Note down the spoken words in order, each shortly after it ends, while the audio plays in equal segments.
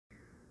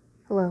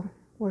Hello,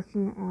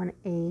 working on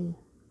a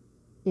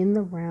in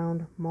the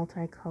round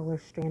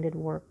multicolor stranded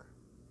work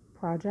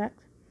project,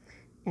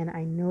 and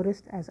I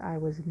noticed as I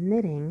was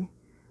knitting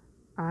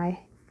I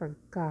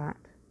forgot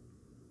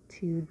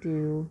to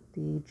do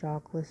the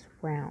jogless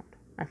round.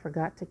 I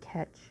forgot to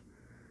catch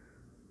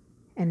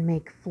and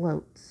make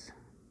floats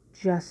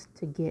just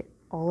to get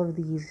all of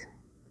these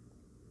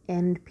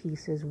end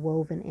pieces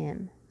woven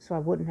in so I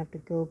wouldn't have to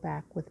go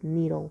back with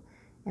needle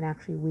and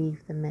actually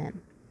weave them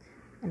in.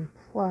 And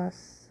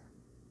plus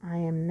I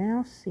am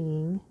now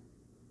seeing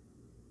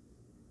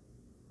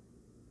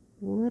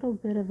a little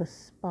bit of a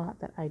spot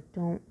that I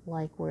don't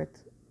like where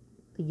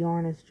the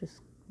yarn is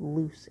just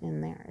loose in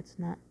there. It's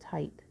not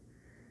tight.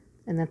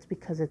 And that's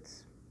because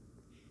it's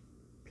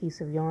a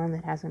piece of yarn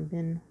that hasn't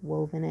been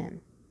woven in.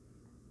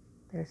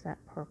 There's that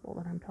purple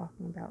that I'm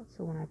talking about.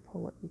 So when I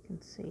pull it, you can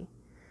see.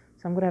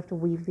 So I'm going to have to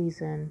weave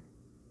these in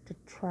to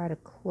try to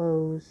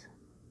close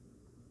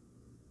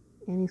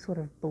any sort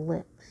of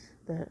blips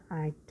that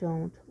I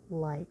don't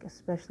like,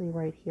 especially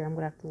right here. I'm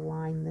going to have to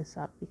line this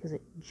up because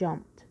it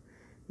jumped.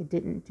 It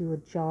didn't do a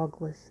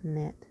jogless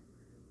knit.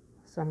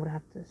 So I'm going to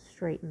have to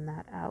straighten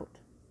that out.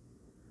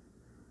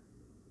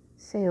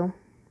 So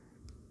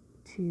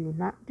to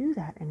not do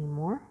that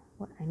anymore,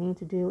 what I need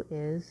to do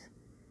is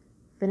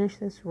finish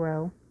this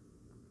row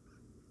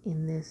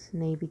in this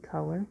navy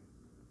color.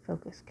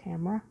 Focus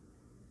camera.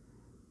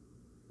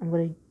 I'm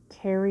going to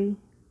carry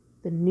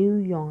the new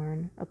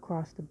yarn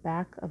across the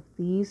back of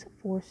these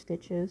 4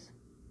 stitches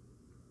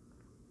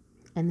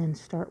and then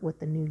start with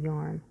the new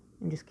yarn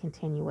and just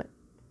continue it.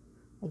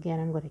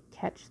 Again, I'm going to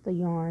catch the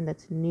yarn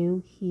that's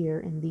new here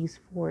in these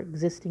 4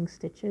 existing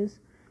stitches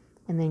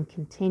and then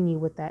continue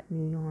with that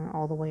new yarn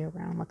all the way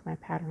around like my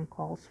pattern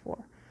calls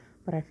for.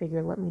 But I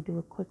figured let me do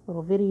a quick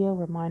little video,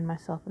 remind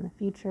myself in the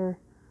future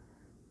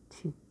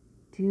to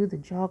do the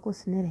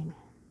jogless knitting,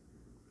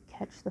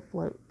 catch the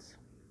floats.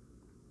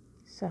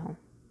 So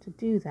to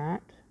do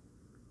that,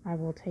 I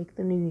will take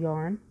the new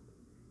yarn,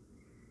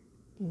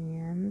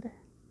 and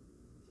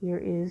here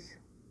is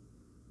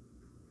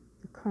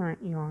the current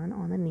yarn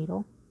on the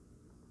needle.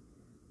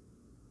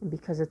 And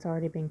because it's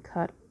already been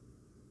cut,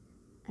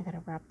 I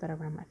gotta wrap that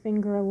around my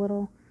finger a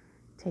little.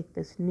 Take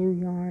this new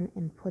yarn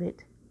and put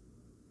it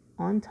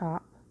on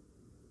top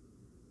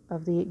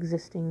of the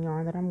existing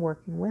yarn that I'm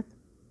working with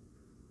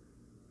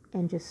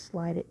and just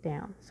slide it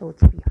down so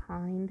it's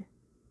behind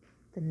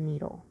the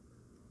needle.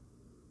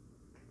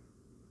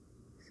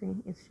 See,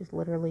 it's just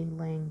literally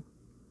laying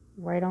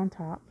right on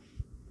top.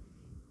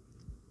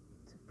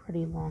 It's a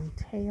pretty long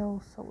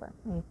tail, so let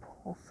me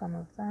pull some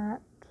of that.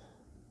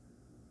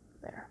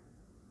 There.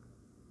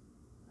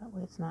 That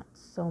way it's not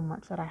so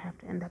much that I have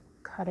to end up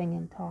cutting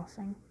and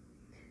tossing.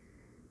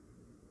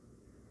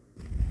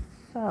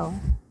 So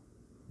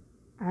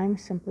I'm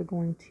simply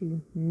going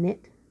to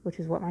knit, which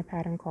is what my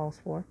pattern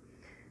calls for.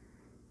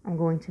 I'm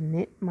going to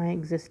knit my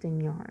existing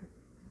yarn.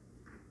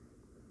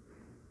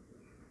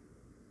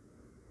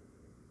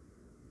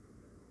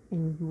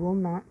 And you will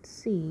not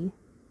see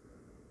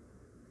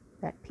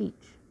that peach.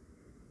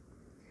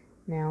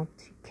 Now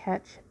to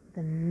catch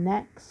the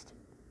next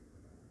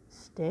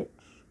stitch,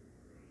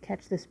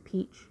 catch this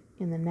peach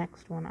in the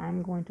next one,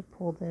 I'm going to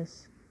pull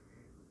this,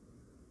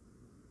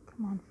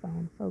 come on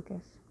phone,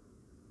 focus.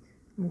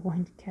 I'm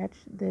going to catch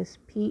this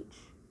peach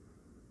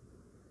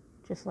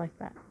just like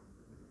that.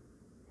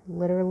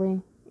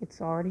 Literally,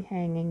 it's already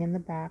hanging in the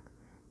back.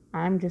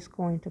 I'm just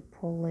going to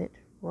pull it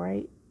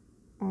right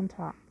on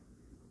top.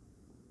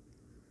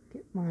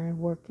 Get my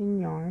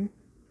working yarn.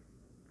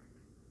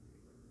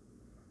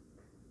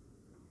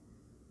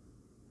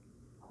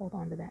 Hold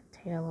on to that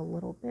tail a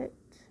little bit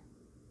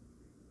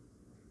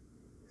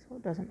so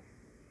it doesn't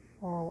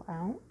fall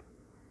out.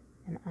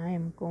 And I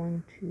am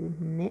going to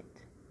knit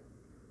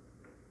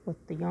with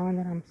the yarn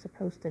that I'm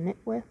supposed to knit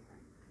with.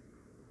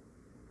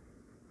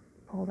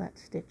 Pull that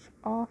stitch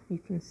off. You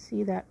can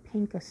see that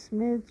pink a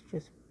smidge.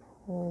 Just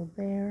pull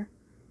there.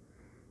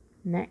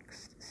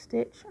 Next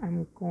stitch,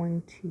 I'm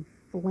going to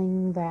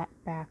fling that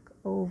back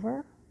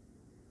over.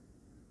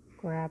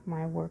 Grab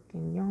my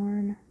working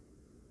yarn.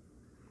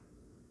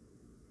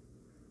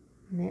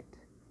 Knit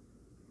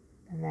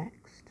the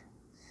next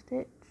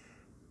stitch.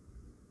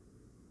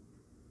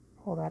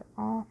 Pull that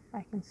off.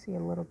 I can see a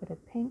little bit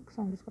of pink,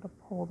 so I'm just going to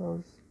pull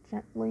those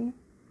gently,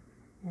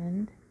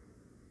 and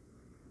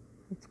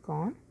it's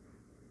gone.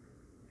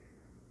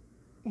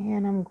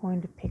 And I'm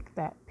going to pick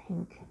that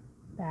pink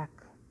back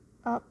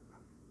up,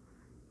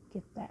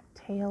 get that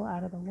tail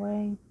out of the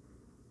way,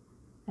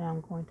 and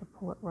I'm going to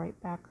pull it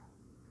right back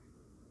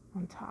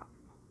on top.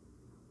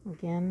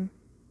 Again,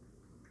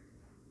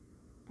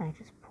 I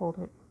just pulled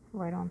it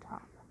right on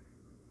top.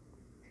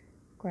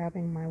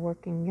 Grabbing my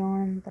working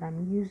yarn that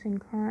I'm using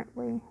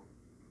currently,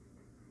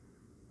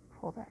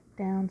 pull that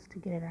down to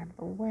get it out of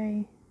the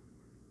way,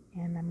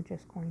 and I'm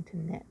just going to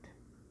knit.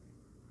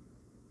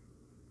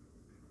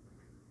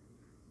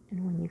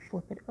 And when you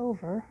flip it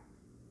over,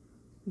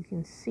 you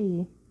can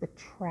see the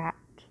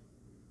trapped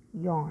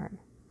yarn.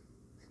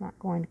 It's not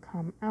going to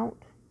come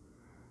out.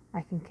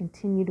 I can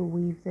continue to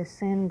weave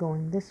this in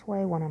going this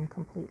way when I'm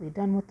completely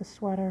done with the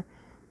sweater,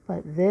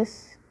 but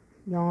this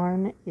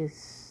yarn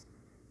is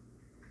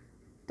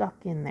stuck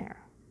in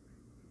there,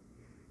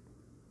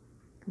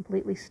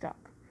 completely stuck.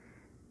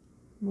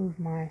 Move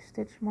my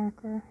stitch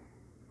marker.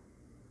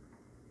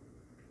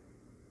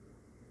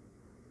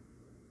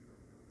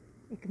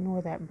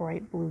 Ignore that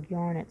bright blue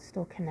yarn, it's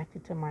still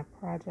connected to my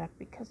project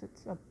because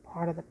it's a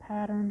part of the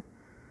pattern.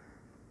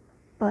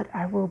 But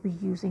I will be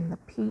using the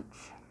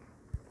peach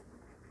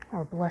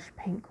or blush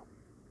pink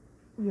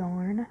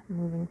yarn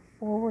moving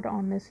forward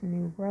on this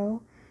new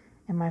row.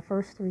 And my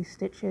first 3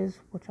 stitches,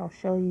 which I'll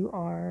show you,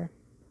 are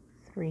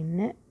 3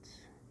 knits,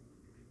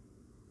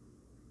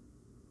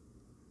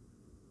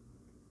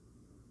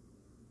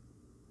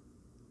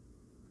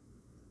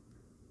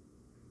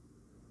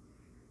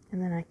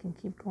 and then I can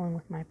keep going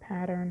with my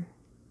pattern.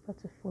 But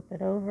to flip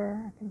it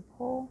over, I can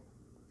pull,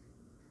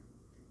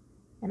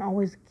 and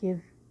always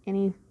give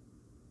any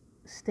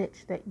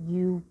stitch that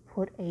you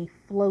put a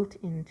float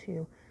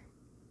into,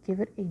 give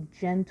it a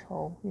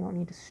gentle, you don't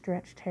need to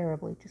stretch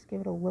terribly, just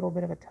give it a little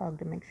bit of a tug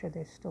to make sure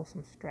there's still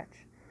some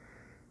stretch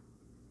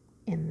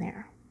in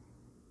there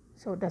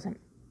so it doesn't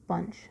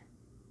bunch.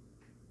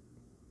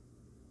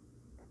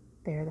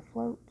 There are the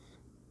floats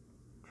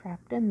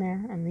trapped in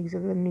there, and these are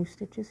the new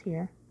stitches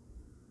here.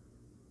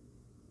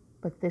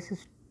 But this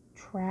is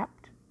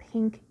trapped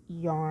pink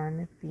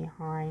yarn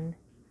behind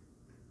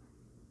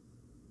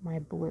my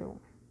blue,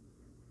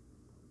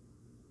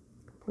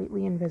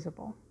 completely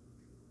invisible.